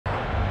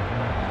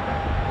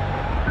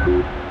The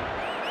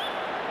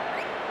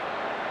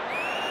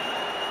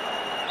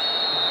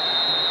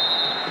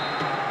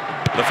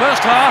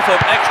first half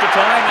of extra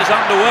time is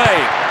underway.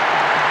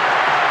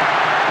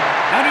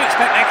 How do you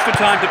expect extra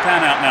time to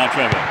pan out now,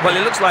 Trevor? Well,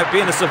 it looks like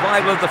being a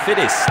survival of the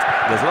fittest.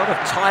 There's a lot of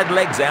tired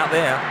legs out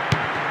there.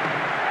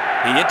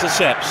 He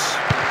intercepts.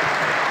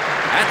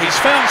 And he's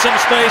found some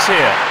space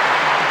here.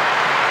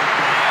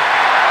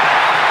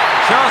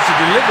 Chance to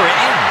deliver it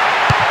in.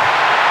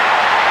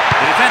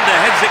 The defender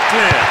heads it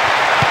clear.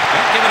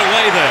 Don't give it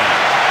away there.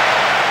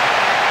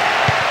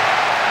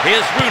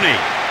 Here's Rooney.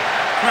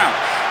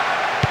 Crouch.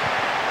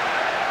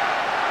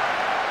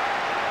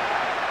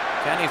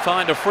 Can he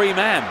find a free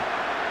man?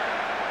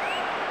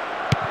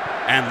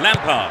 And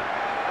Lampard.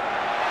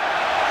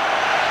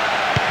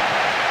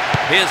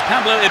 Here's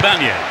Pablo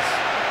Ibanez.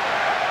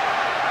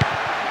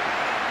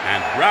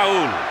 And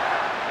Raul.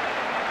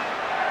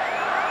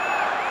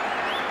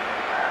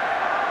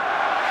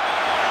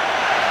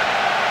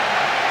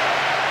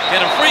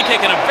 Get a free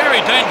kick in a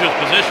very dangerous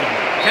position.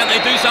 Can they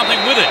do something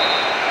with it?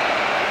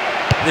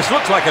 This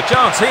looks like a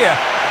chance here.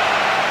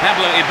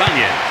 Pablo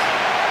Ibanez.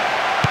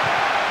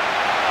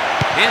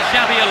 Here's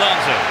Xabi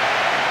Alonso.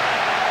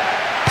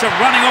 So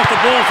running off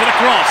the ball for the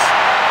cross.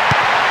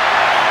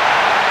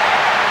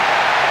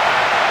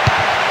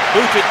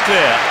 Booted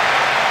clear.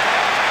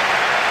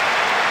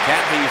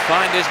 Can he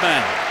find his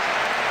man?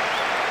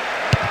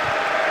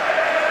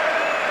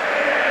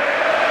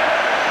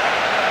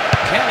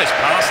 Careless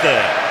pass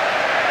there.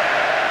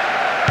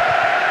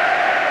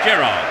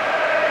 Gerrard.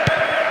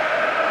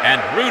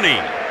 And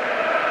Rooney.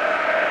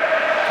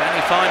 Can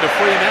he find a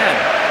free man?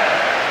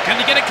 Can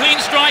he get a clean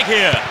strike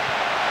here?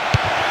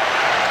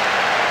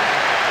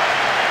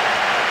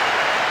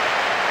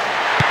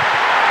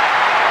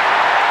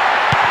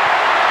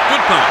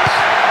 Good pass.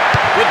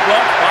 Good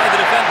block by the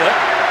defender.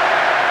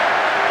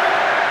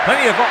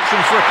 Plenty of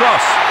options for a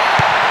cross.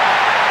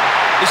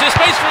 Is there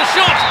space for a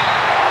shot?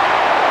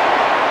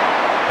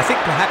 I think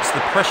perhaps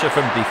the pressure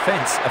from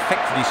defence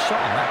affected his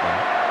shot on that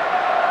one.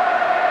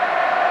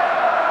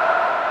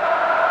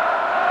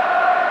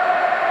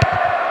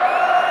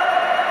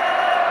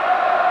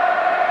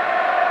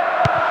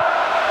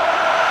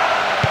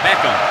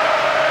 Beckham.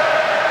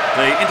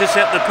 They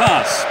intercept the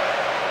pass.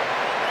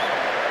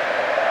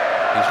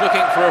 He's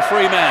looking for a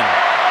free man.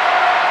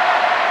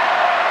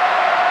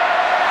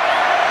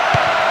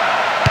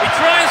 He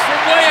tries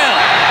from way out.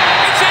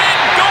 It's in!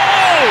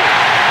 Goal!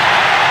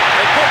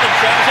 They put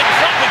themselves in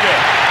front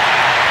again.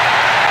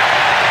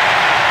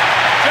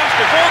 Just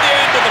before the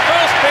end of the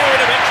first period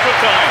of extra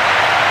time.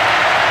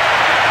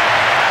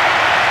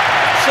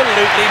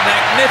 Absolutely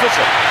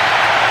magnificent.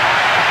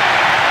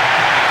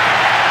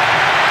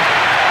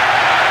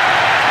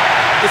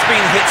 It's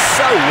been hit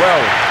so well,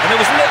 and there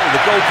was little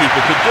the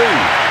goalkeeper could do.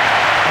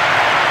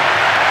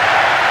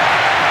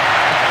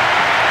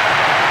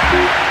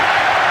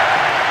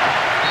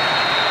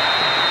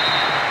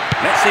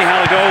 Let's see how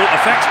the goal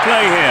affects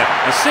play here.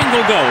 A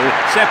single goal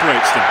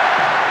separates them.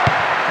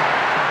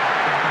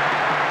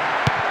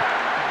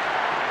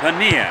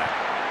 Pania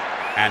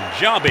and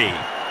Xabi.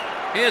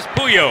 Here's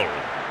Puyol.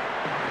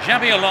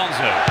 Xabi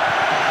Alonso.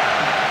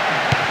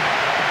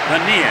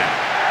 Pania.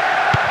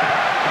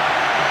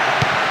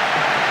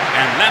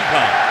 And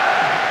Lampard.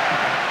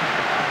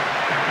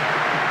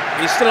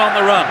 He's still on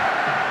the run.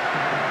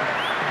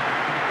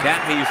 Can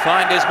he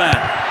find his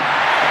man?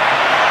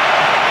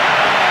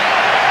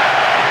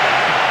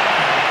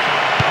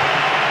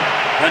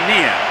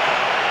 Pania.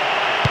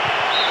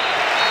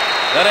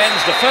 That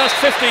ends the first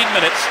 15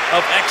 minutes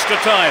of extra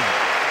time.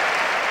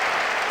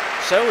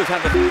 So we've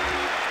had the...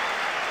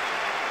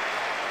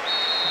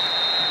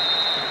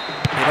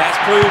 It has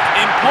proved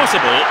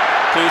impossible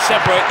to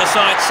separate the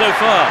sides so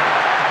far.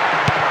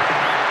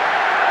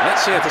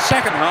 Let's see if the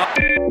second half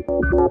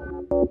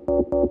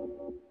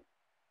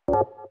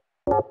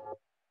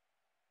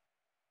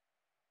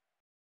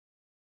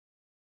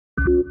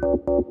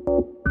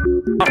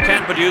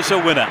can produce a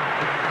winner.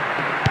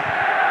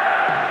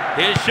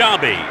 Here's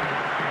Xabi.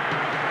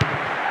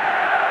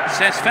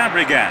 Cesc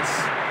Fabregas.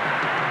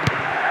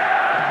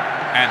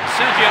 And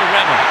Sergio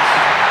Ramos.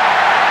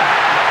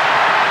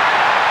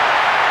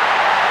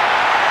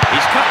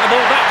 He's cut the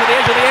ball back to the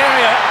edge of the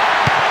area.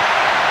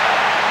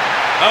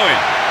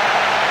 Owen.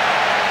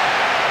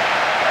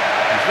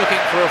 He's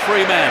looking for a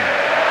free man.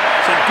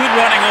 Some good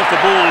running off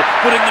the ball,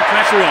 putting the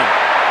pressure on.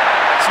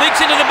 Sneaks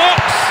into the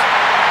box.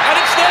 And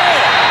it's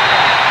there.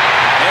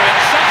 They're in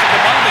such a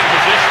commanding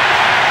position.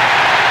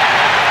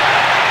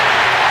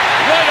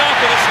 Right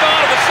after the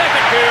start of the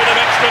second period of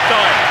extra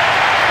time.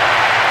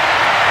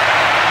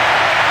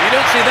 You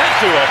don't see that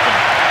too often.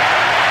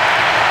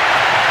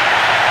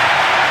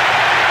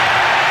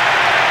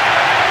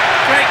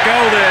 Great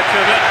goal there,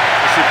 Trevor.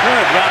 A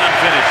superb run and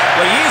finish.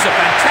 Well, he is a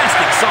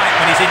fantastic sight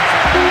when he's in.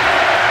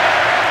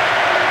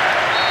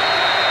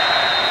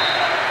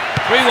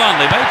 3-1,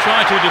 they may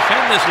try to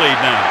defend this lead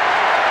now.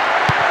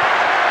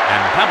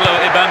 And Pablo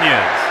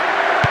Ibanez.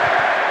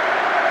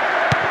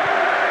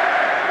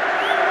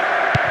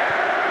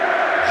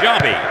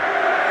 Xabi.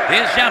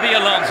 Here's Xabi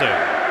Alonso.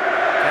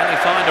 Can he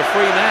find a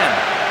free man?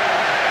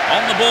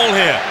 On the ball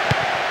here.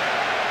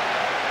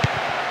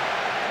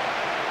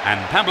 And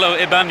Pablo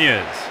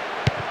Ibanez.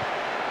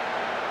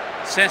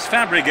 Cesc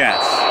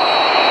Fabregas.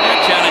 Their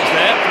challenge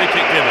there, free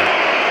kick given.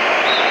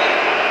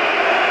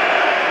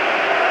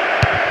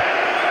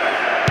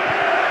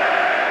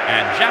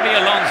 And Xabi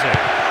Alonso.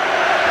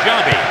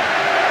 Xabi.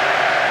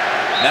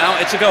 Now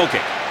it's a goal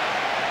kick.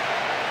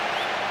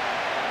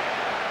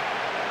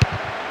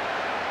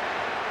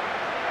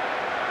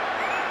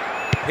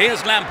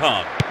 Here's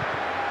Lampard.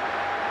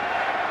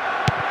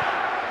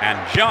 And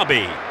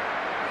Xabi.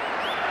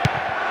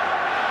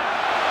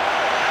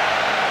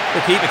 The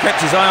keeper kept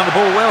his eye on the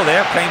ball well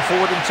there, came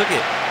forward and took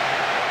it.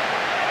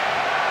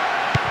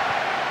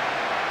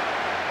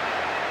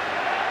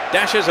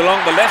 Dashes along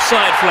the left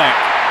side flank.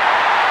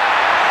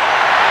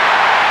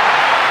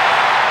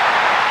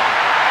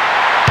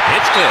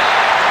 It's clear.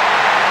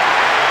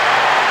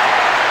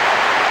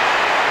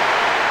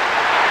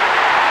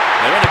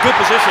 They're in a good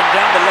position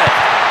down the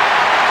left.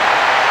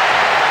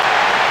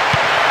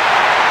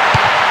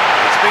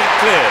 It's been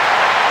cleared.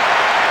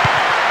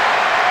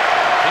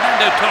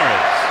 Fernando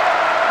Torres.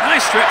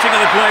 Nice stretching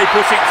of the play,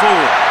 pushing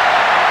forward.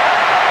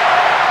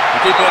 The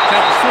keeper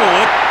comes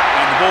forward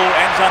and the ball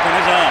ends up in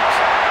his arms.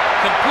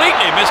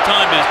 Completely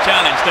mistimed his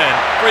challenge then.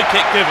 Free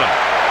kick given.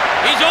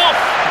 He's off!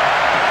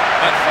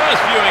 At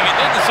first viewing it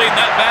didn't seem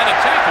that bad a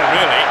tackle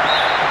really.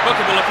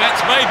 Bookable offence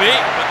maybe,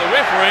 but the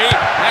referee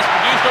has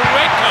produced a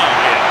red card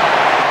here.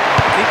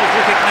 The keeper's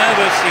looking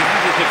nervous. He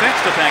has his defence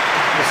to thank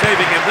for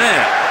saving him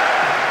there.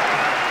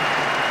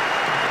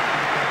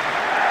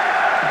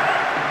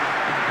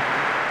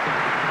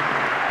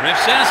 Ref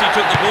says he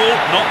took the ball,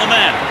 not the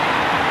man.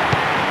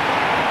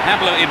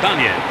 Pablo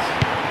Ibanez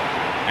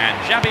and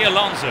Xabi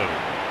Alonso.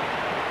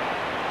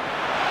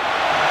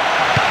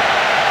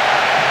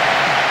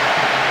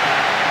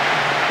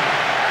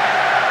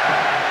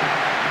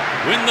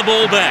 Win the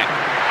ball back.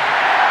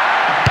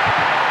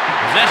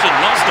 Possession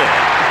lost it.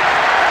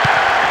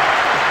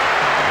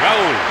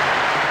 Raul.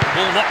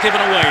 Ball not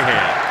given away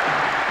here.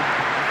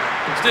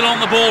 Still on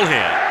the ball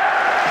here.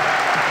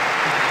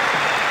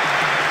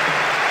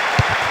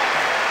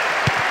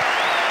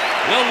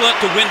 Well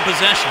worked to win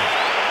possession.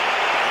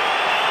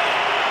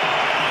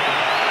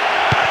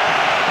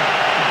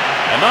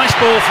 A nice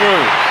ball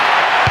through.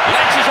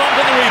 Latches on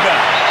to the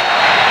rebound.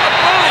 A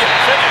brilliant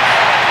finish.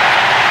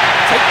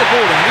 Take the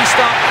ball and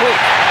restart quick.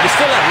 You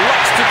still have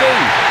lots to do.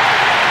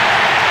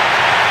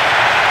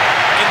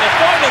 In the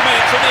final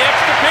minutes of the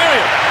extra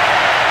period.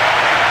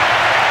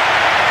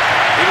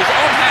 He was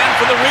on hand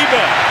for the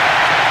rebound.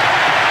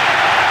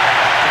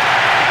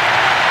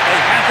 They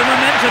have the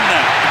momentum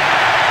now.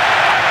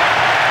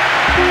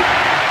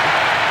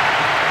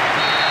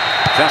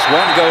 Just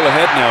one goal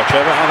ahead now,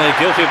 Trevor. Are they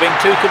guilty of being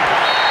too A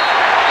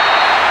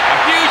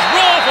huge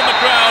roar from the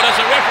crowd as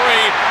the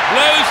referee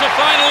blows the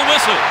final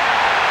whistle.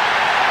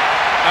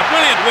 A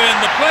brilliant win.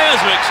 The players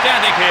are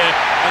ecstatic here,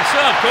 and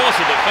so of course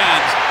are the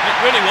fans. It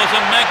really was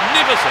a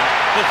magnificent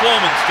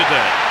performance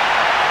today.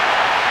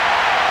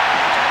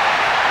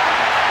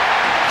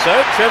 So,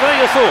 Trevor,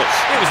 your thoughts?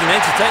 It was an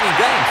entertaining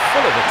game,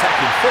 full of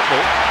attacking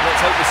football.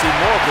 Let's hope we see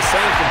more of the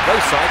same from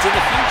both sides in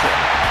the future.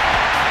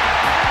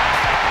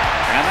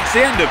 And that's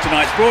the end of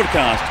tonight's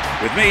broadcast,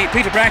 with me,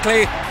 Peter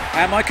Brackley,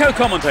 and my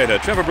co-commentator,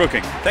 Trevor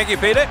Brooking. Thank you,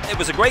 Peter. It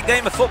was a great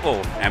game of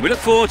football. And we look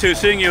forward to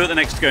seeing you at the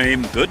next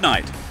game. Good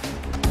night.